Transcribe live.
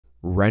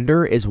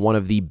Rndr is one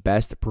of the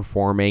best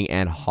performing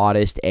and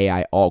hottest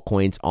AI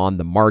altcoins on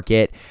the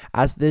market,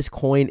 as this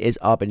coin is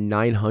up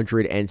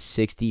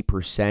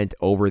 960%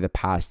 over the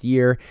past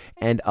year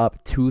and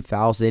up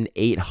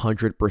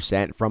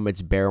 2,800% from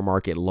its bear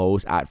market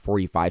lows at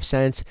 45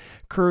 cents,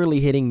 currently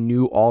hitting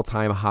new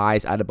all-time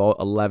highs at about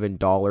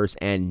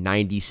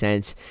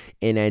 $11.90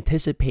 in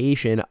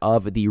anticipation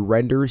of the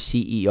Rndr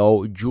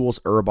CEO Jules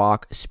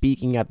Erbach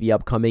speaking at the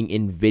upcoming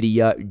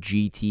Nvidia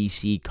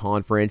GTC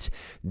conference.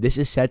 This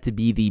is set to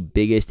be the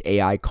biggest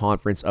AI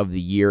conference of the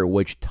year,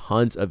 which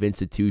tons of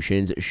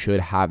institutions should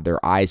have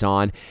their eyes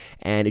on.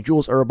 And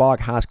Jules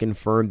Erbach has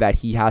confirmed that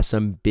he has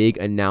some big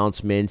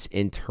announcements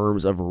in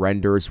terms of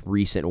Rndr's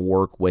recent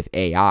work with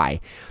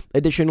AI.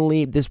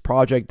 Additionally, this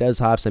project does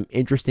have some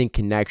interesting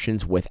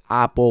connections with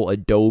Apple,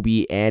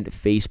 Adobe, and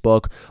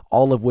Facebook,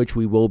 all of which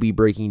we will be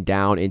breaking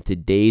down in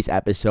today's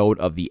episode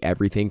of the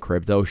Everything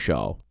Crypto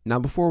Show. Now,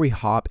 before we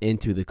hop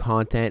into the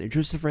content,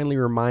 just a friendly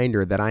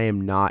reminder that I am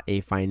not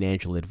a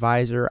financial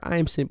advisor. I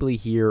am simply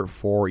here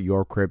for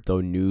your crypto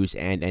news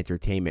and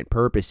entertainment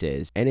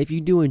purposes. And if you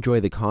do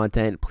enjoy the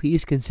content,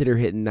 please consider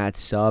hitting that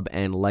sub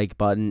and like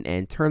button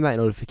and turn that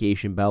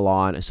notification bell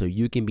on so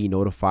you can be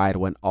notified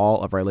when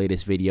all of our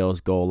latest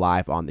videos go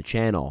live on the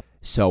channel.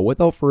 So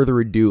without further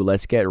ado,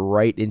 let's get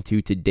right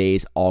into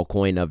today's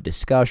altcoin of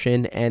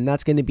discussion, and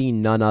that's going to be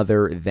none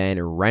other than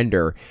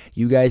Rndr.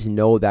 You guys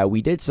know that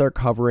we did start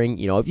covering,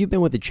 if you've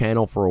been with the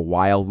channel for a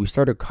while, we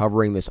started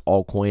covering this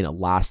altcoin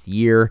last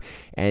year,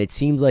 and it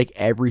seems like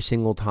every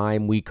single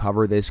time we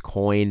cover this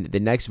coin,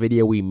 the next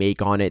video we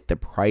make on it, the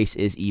price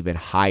is even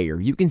higher.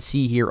 You can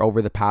see here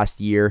over the past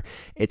year,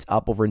 it's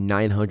up over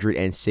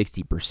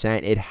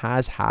 960%. It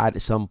has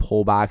had some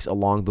pullbacks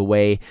along the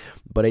way,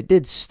 but it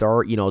did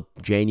start,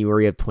 January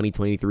of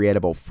 2023 at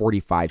about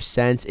 45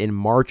 cents. In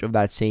March of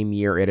that same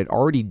year, it had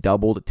already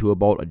doubled to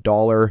about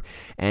 $1,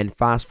 and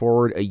fast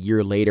forward a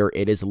year later,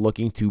 it is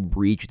looking to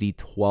breach the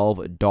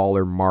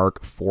 $12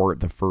 mark for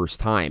the first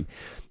time.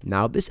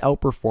 Now, this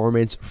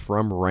outperformance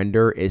from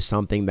Rndr is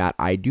something that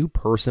I do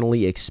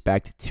personally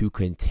expect to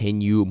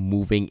continue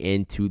moving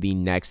into the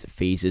next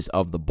phases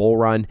of the bull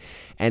run.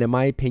 And in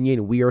my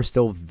opinion, we are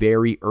still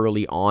very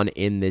early on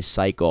in this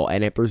cycle.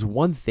 And if there's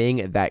one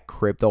thing that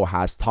crypto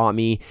has taught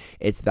me,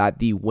 it's that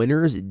the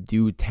winners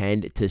do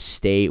tend to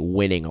stay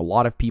winning. A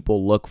lot of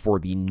people look for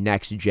the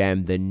next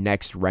gem, the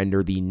next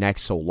Rndr, the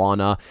next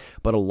Solana,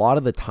 but a lot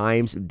of the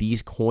times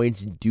these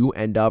coins do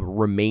end up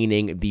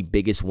remaining the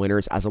biggest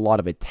winners as a lot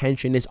of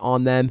attention is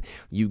on them.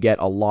 You get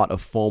a lot of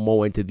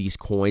FOMO into these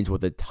coins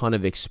with a ton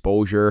of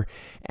exposure,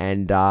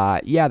 and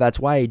yeah, that's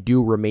why I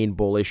do remain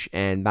bullish,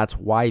 and that's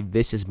why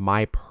this is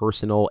my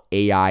personal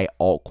AI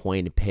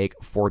altcoin pick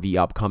for the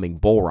upcoming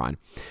bull run.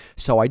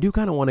 So I do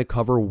kind of want to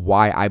cover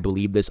why I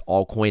believe this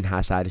altcoin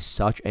has had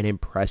such an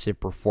impressive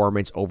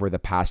performance over the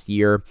past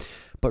year,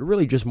 but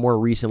really just more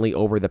recently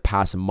over the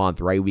past month,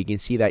 right? We can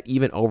see that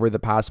even over the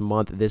past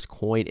month, this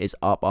coin is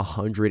up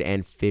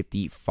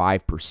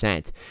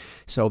 155%.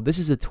 So this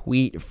is a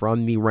tweet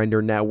from the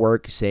Rndr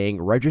network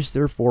saying,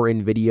 register for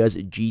Nvidia's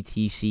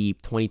GTC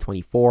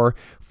 2024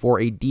 for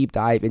a deep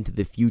dive into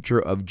the future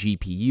of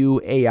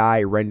GPU,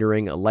 AI,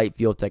 rendering, light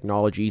field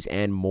technologies,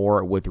 and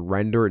more with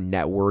Rndr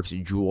Network's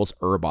Jules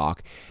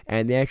Erbach.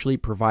 And they actually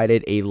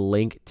provided a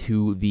link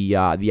to the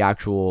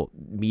actual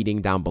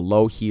meeting down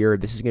below here.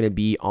 This is going to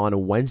be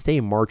on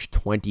Wednesday, March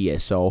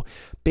 20th. So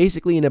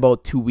basically in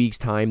about 2 weeks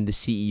time, the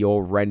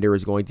CEO of Rndr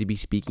is going to be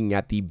speaking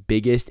at the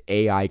biggest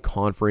AI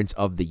conference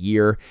of the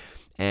year.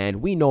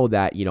 And we know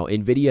that,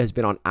 Nvidia has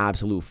been on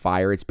absolute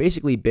fire. It's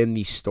basically been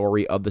the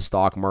story of the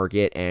stock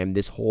market, and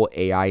this whole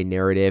AI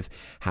narrative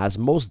has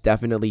most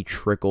definitely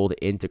trickled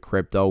into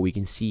crypto. We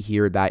can see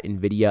here that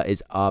Nvidia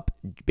is up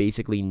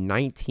basically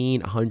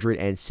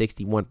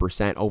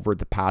 1,961% over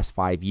the past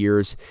 5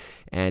 years.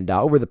 And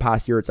over the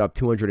past year, it's up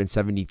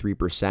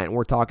 273%.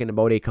 We're talking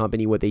about a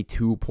company with a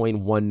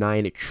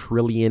 $2.19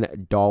 trillion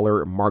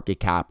market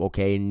cap,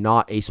 okay?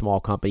 Not a small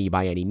company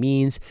by any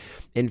means.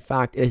 In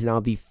fact, it is now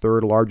the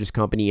third largest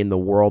company in the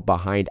world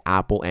behind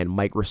Apple and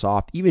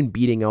Microsoft, even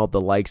beating out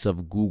the likes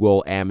of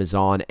Google,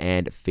 Amazon,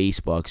 and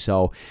Facebook.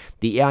 So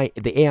the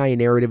AI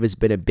narrative has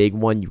been a big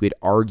one. You could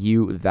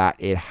argue that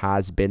it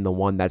has been the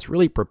one that's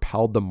really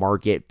propelled the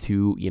market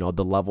to,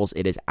 the levels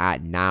it is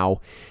at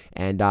now.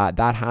 And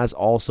that has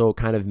also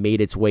kind of made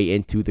its way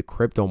into the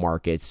crypto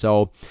market.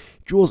 So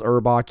Jules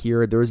Erbach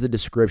here, there's the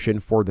description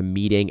for the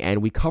meeting,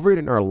 and we covered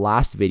in our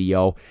last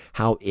video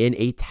how in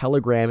a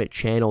Telegram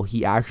channel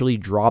he actually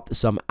dropped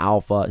some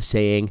alpha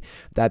saying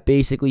that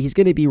basically he's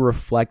going to be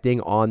reflecting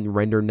on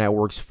Rndr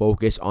Network's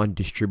focus on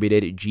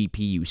distributed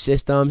GPU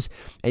systems,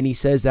 and he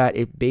says that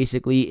if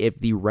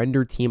the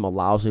Rndr team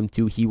allows him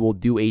to, he will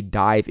do a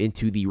dive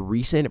into the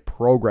recent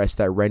progress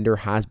that Rndr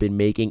has been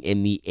making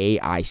in the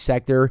AI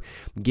sector,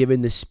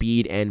 given the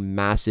speed and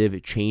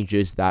massive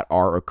changes that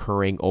are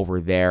occurring over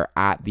there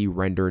at the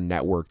Rndr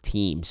Network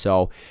team.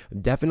 So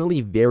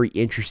definitely very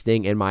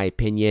interesting in my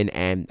opinion,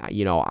 and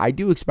I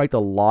do expect a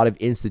lot of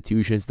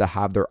institutions to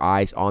have their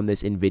eyes on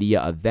this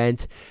Nvidia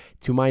event.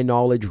 To my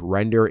knowledge,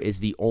 Rndr is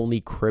the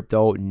only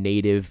crypto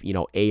native,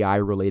 AI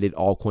related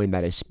altcoin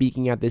that is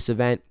speaking at this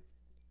event.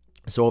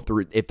 So if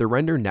the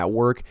Rndr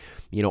network,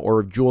 or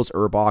if Jules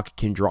Urbach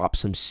can drop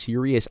some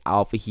serious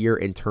alpha here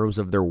in terms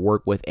of their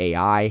work with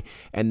AI,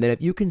 and then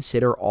if you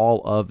consider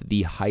all of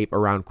the hype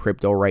around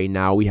crypto right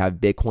now, we have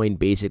Bitcoin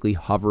basically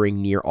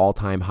hovering near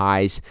all-time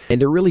highs,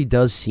 and it really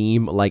does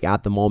seem like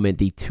at the moment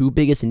the two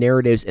biggest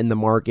narratives in the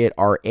market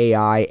are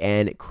AI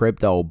and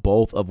crypto,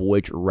 both of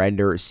which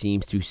Rndr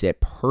seems to sit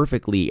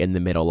perfectly in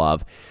the middle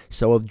of.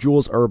 So if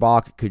Jules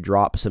Urbach could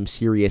drop some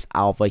serious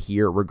alpha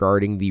here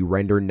regarding the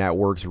Rndr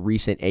network's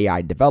recent AI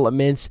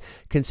developments,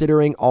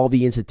 considering all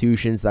the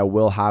institutions that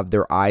will have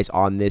their eyes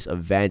on this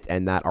event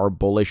and that are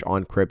bullish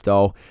on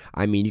crypto,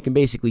 I mean, you can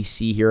basically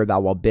see here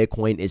that while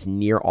Bitcoin is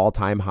near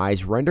all-time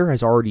highs, Rndr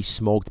has already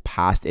smoked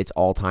past its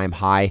all-time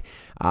high.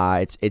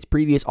 Its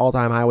previous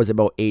all-time high was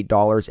about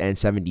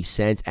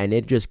 $8.70, and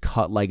it just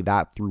cut like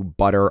that through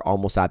butter,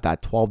 almost at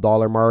that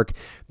 $12 mark.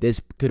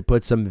 This could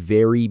put some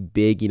very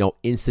big,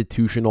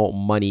 institutional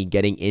money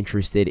getting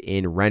interested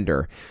in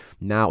Rndr.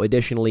 Now,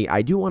 additionally,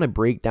 I do want to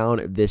break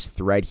down this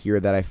thread here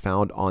that I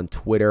found on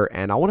Twitter,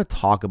 and I want to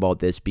talk about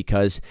this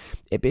because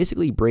it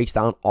basically breaks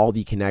down all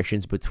the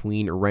connections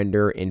between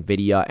Rndr,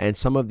 Nvidia, and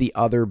some of the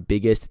other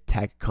biggest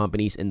tech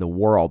companies in the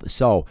world.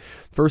 So,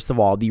 first of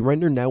all, the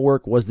Rndr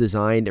network was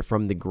designed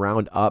from the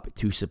ground up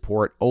to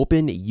support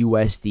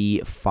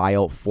OpenUSD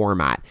file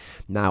format.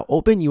 Now,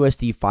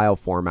 OpenUSD file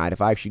format,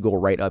 if I actually go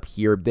right up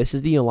here, this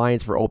is the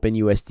Alliance for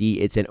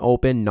OpenUSD. It's an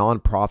open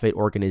nonprofit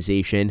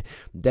organization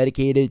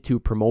dedicated to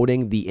promoting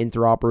the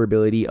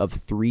interoperability of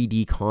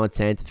 3D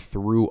content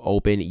through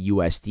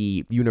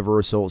OpenUSD,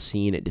 Universal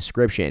Scene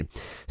Description.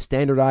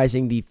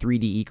 Standardizing the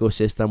 3D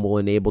ecosystem will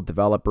enable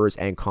developers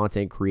and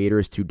content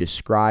creators to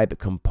describe,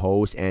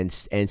 compose, and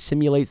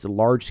simulate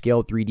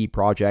large-scale 3D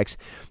projects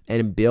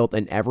and build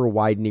an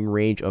ever-widening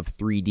range of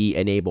 3D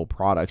enabled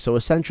products. So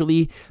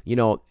essentially,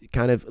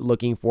 kind of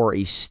looking for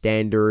a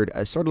standard,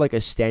 sort of like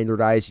a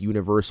standardized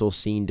universal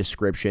scene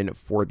description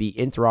for the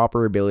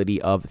interoperability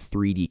of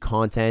 3D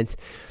content.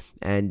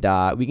 And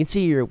we can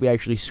see here, if we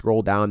actually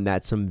scroll down,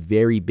 that some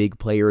very big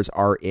players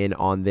are in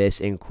on this,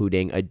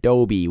 including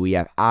Adobe. We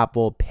have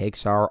Apple,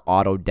 Pixar,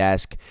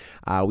 Autodesk.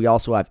 We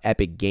also have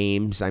Epic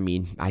Games. I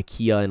mean,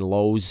 IKEA and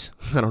Lowe's.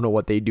 I don't know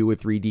what they do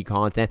with 3D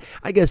content.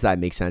 I guess that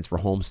makes sense for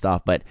home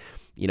stuff, but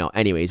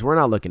anyways, we're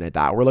not looking at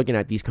that. We're looking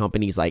at these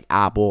companies like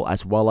Apple,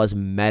 as well as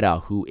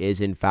Meta, who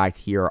is in fact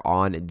here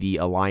on the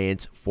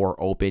Alliance for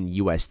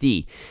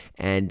OpenUSD.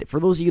 And for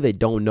those of you that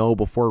don't know,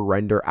 before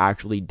Rndr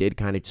actually did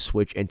kind of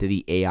switch into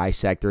the AI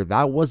sector,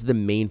 that was the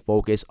main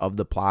focus of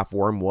the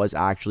platform, was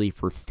actually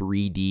for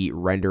 3D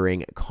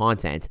rendering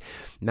content.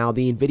 Now,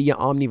 the Nvidia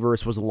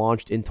Omniverse was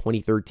launched in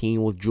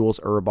 2013 with Jules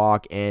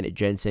Urbach and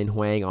Jensen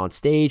Huang on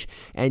stage,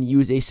 and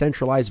used a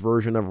centralized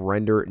version of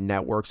Rndr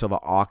network, so the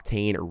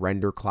Octane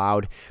Rndr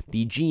Cloud.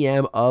 The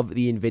GM of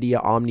the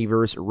Nvidia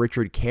Omniverse,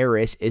 Richard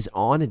Karras, is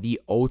on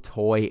the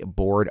Otoy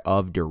board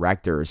of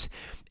directors.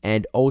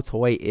 And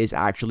Otoy is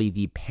actually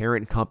the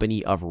parent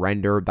company of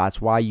Rndr. That's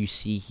why you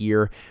see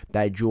here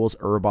that Jules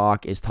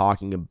Urbach is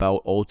talking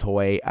about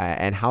Otoy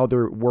and how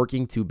they're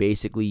working to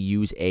basically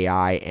use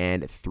AI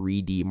and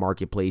 3D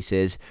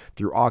marketplaces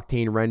through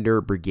Octane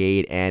Rndr,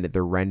 Brigade, and the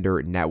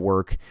Rndr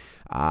network.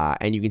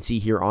 And you can see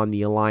here on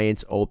the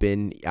Alliance for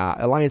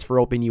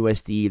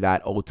OpenUSD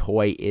that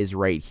Otoy is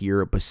right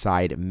here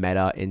beside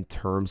Meta in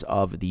terms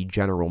of the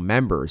general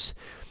members.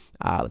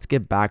 Let's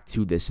get back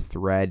to this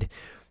thread.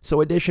 So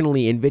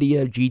additionally,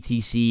 Nvidia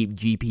GTC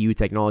GPU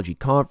Technology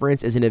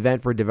Conference is an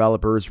event for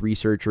developers,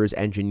 researchers,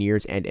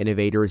 engineers, and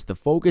innovators. The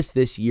focus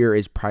this year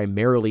is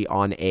primarily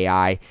on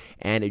AI,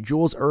 and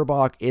Jules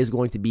Urbach is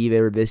going to be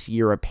there this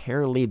year.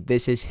 Apparently,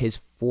 this is his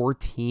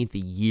 14th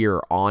year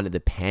on the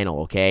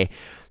panel, okay?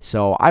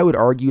 So I would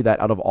argue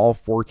that out of all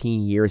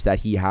 14 years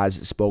that he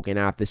has spoken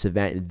at this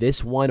event,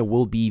 this one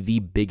will be the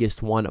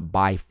biggest one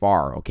by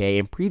far, okay?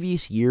 In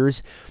previous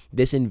years,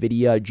 this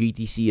Nvidia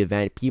GTC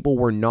event, people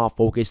were not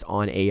focused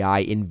on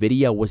AI.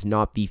 Nvidia was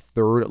not the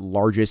third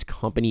largest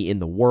company in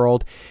the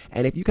world,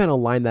 and if you kind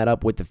of line that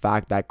up with the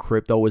fact that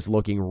crypto is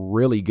looking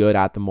really good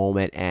at the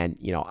moment, and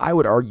I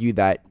would argue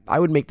that I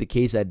would make the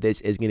case that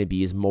this is going to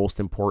be his most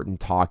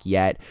important talk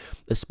yet,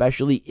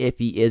 especially if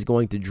he is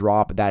going to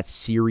drop that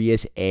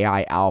serious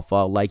AI alpha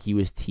like he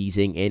was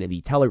teasing in the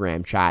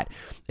Telegram chat.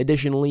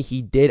 Additionally,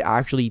 he did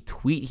actually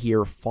tweet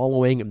here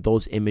following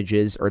those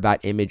images, or that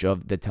image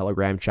of the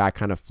Telegram chat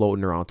kind of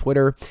floating around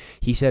Twitter.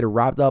 He said,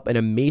 "Wrapped up an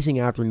amazing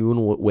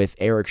afternoon with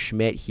Eric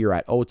Schmidt here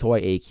at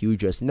Otoy AQ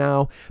just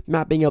now,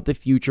 mapping out the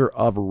future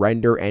of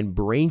Rndr and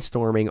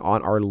brainstorming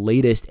on our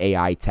latest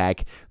AI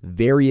tech.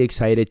 Very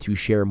excited to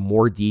share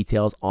more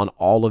details on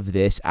all of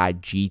this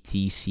at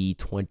GTC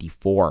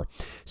 24.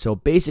 So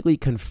basically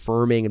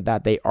confirming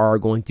that they are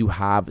going to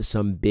have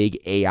some big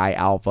AI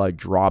alpha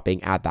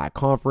dropping at that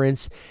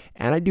conference.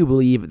 And I do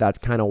believe that's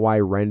kind of why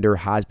Rndr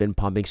has been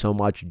pumping so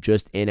much,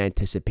 just in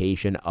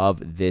anticipation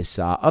of this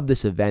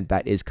event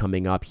that is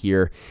coming up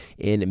here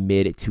in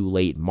mid to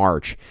late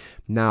March.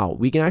 Now,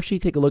 we can actually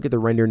take a look at the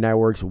Rndr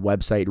Network's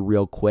website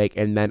real quick,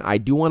 and then I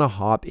do want to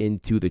hop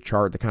into the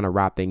chart to kind of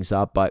wrap things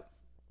up. But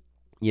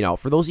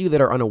for those of you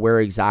that are unaware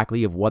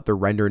exactly of what the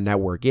Rndr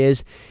Network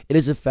is, it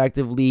is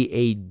effectively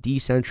a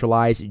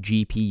decentralized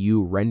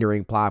GPU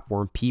rendering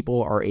platform.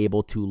 People are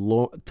able to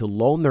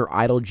loan their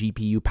idle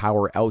GPU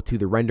power out to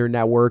the Rndr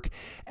Network,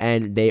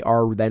 and they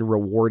are then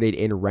rewarded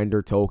in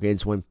Rndr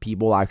tokens when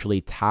people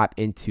actually tap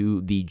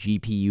into the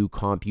GPU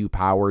compute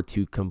power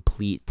to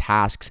complete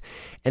tasks.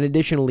 And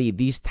additionally,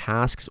 these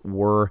tasks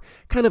were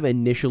kind of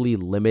initially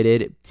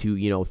limited to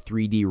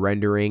 3D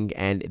rendering,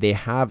 and they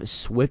have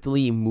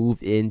swiftly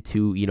moved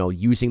into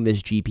using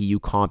this GPU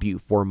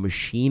compute for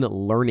machine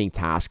learning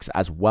tasks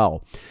as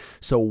well.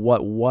 So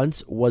what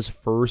once was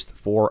first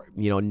for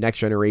next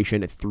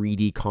generation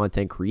 3D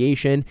content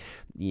creation,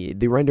 the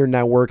Rndr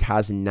Network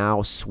has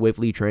now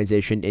swiftly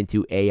transitioned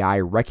into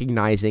AI,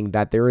 recognizing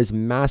that there is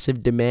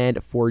massive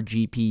demand for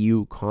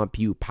GPU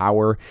compute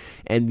power,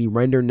 and the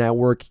Rndr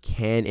Network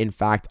can in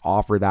fact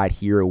offer that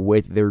here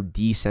with their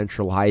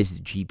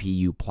decentralized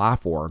GPU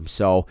platform.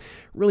 So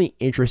really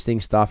interesting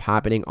stuff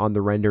happening on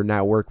the Rndr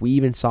Network. We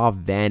even saw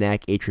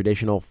VanEck, a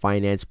traditional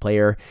finance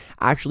player,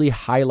 actually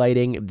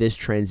highlighting this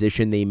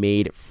transition they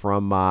made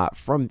from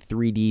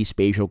 3D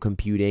spatial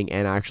computing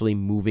and actually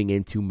moving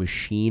into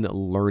machine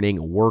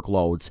learning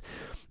workloads.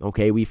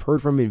 Okay, we've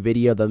heard from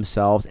Nvidia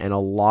themselves and a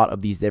lot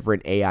of these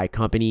different AI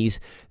companies.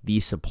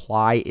 The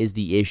supply is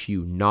the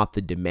issue, not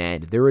the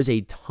demand. There is a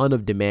ton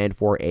of demand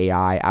for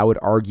AI. I would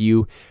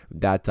argue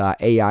that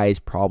AI is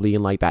probably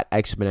in like that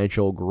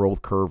exponential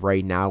growth curve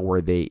right now,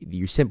 where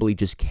you simply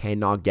just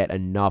cannot get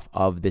enough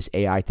of this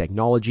AI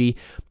technology.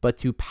 But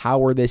to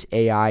power this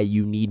AI,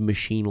 you need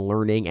machine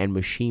learning, and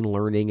machine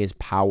learning is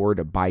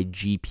powered by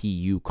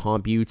GPU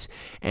computes,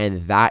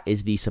 and that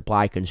is the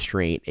supply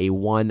constraint. A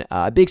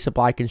big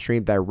supply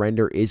constraint that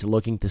Rndr is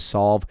looking to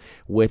solve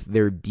with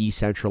their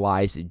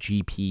decentralized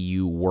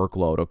GPU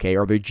workload, okay,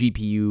 or their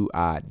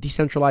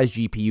decentralized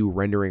GPU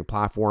rendering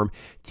platform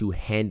to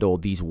handle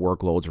these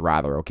workloads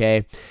rather,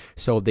 okay.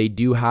 So they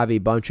do have a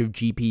bunch of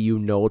GPU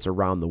nodes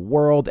around the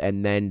world,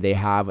 and then they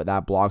have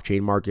that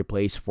blockchain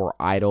marketplace for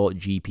idle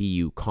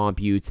GPU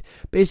compute,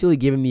 basically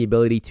giving the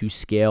ability to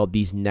scale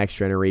these next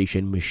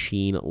generation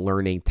machine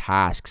learning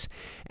tasks.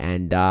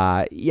 And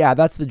yeah,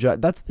 that's the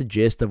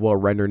gist of what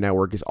Rndr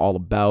Network is all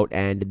about,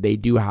 and they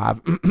do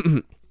have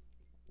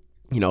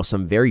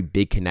some very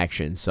big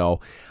connections.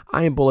 So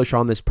I am bullish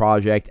on this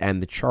project,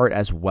 and the chart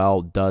as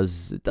well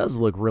does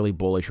look really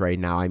bullish right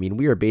now. I mean,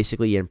 we are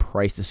basically in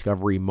price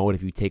discovery mode.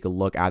 If you take a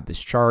look at this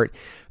chart,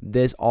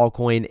 this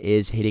altcoin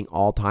is hitting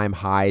all-time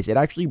highs. It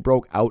actually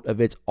broke out of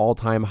its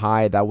all-time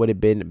high. That would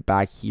have been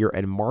back here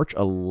in March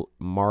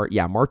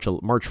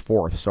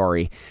 4th,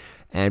 sorry.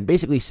 And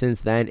basically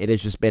since then, it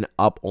has just been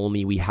up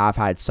only. We have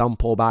had some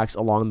pullbacks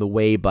along the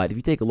way, but if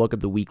you take a look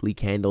at the weekly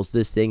candles,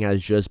 this thing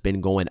has just been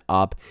going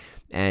up.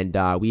 And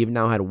we have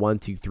now had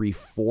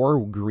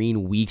 4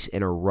 green weeks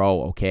in a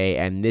row, okay?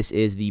 And this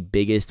is the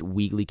biggest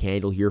weekly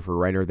candle here for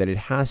Rndr that it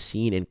has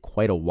seen in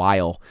quite a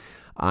while.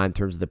 In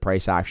terms of the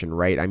price action,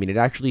 right? I mean, it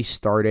actually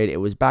started, it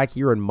was back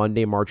here on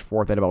Monday, March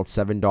 4th at about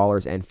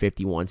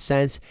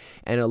 $7.51,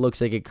 and it looks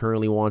like it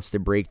currently wants to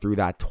break through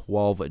that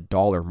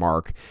 $12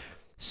 mark.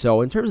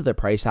 So in terms of the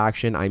price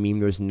action, I mean,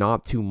 there's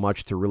not too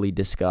much to really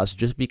discuss,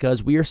 just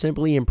because we are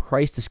simply in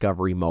price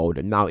discovery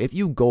mode. Now, if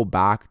you go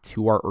back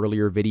to our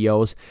earlier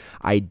videos,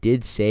 I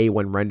did say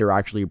when Rndr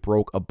actually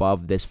broke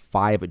above this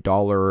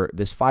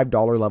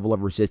 $5 level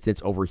of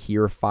resistance over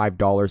here,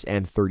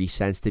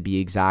 $5.30 to be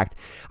exact,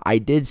 I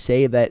did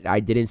say that I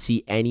didn't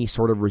see any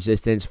sort of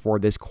resistance for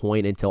this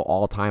coin until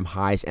all-time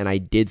highs, and I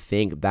did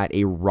think that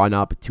a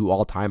run-up to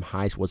all-time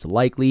highs was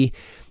likely.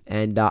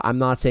 And I'm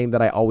not saying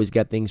that I always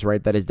get things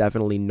right. That is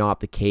definitely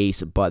not the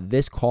case, but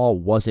this call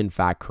was in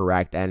fact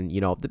correct. And,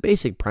 the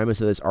basic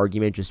premise of this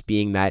argument just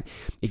being that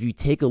if you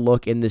take a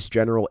look in this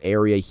general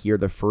area here,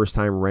 the first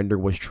time Rndr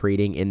was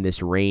trading in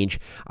this range,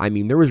 I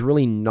mean, there was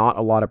really not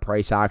a lot of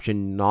price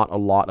action, not a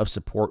lot of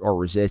support or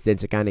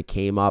resistance. It kind of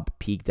came up,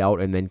 peaked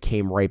out, and then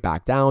came right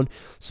back down.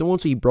 So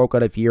once we broke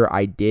out of here,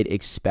 I did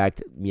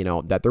expect,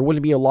 that there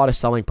wouldn't be a lot of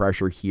selling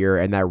pressure here,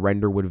 and that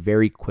Rndr would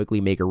very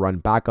quickly make a run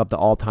back up to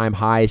all-time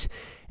highs.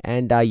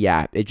 And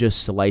yeah, it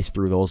just sliced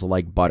through those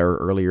like butter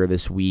earlier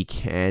this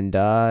week. And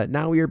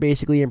now we are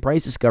basically in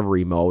price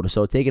discovery mode.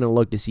 So taking a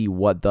look to see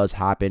what does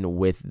happen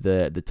with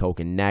the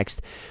token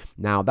next.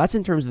 Now, that's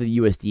in terms of the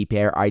USD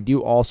pair. I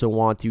do also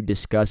want to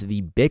discuss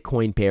the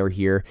Bitcoin pair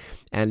here.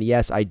 And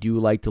yes, I do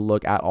like to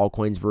look at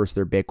altcoins versus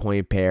their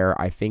Bitcoin pair.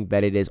 I think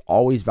that it is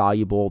always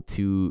valuable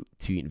to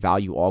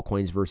value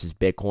altcoins versus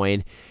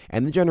Bitcoin.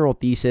 And the general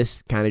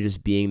thesis kind of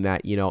just being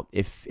that,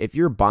 if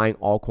you're buying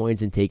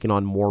altcoins and taking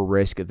on more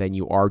risk than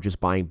you are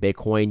just buying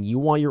Bitcoin, you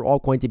want your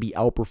altcoin to be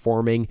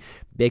outperforming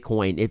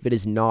Bitcoin. If it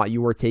is not,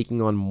 you are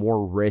taking on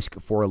more risk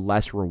for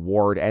less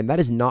reward, and that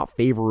is not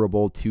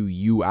favorable to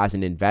you as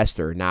an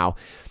investor. Now,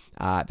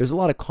 there's a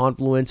lot of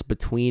confluence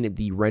between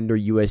the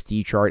Rndr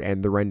USD chart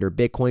and the Rndr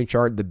Bitcoin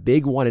chart. The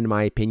big one, in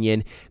my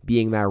opinion,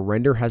 being that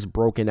Rndr has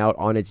broken out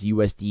on its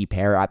USD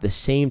pair at the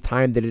same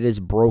time that it is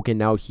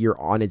broken out here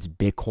on its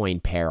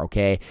Bitcoin pair,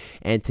 okay?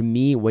 And to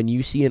me, when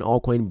you see an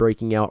altcoin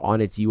breaking out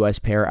on its US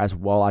pair as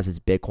well as its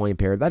Bitcoin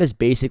pair, that is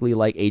basically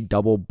like a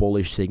double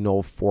bullish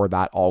signal for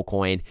that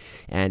altcoin.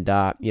 And,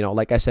 you know,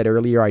 like I said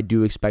earlier, I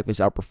do expect this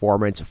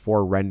outperformance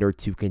for Rndr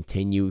to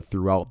continue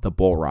throughout the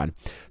bull run.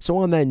 So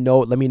on that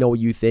note, let me know what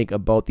you think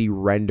about the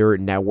Rndr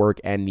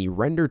network and the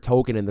Rndr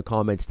token in the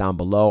comments down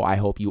below. I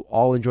hope you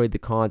all enjoyed the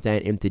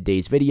content in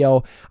today's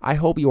video. I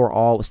hope you are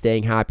all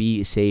staying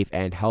happy, safe,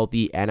 and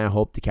healthy, and I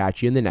hope to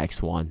catch you in the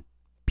next one.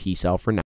 Peace out for now.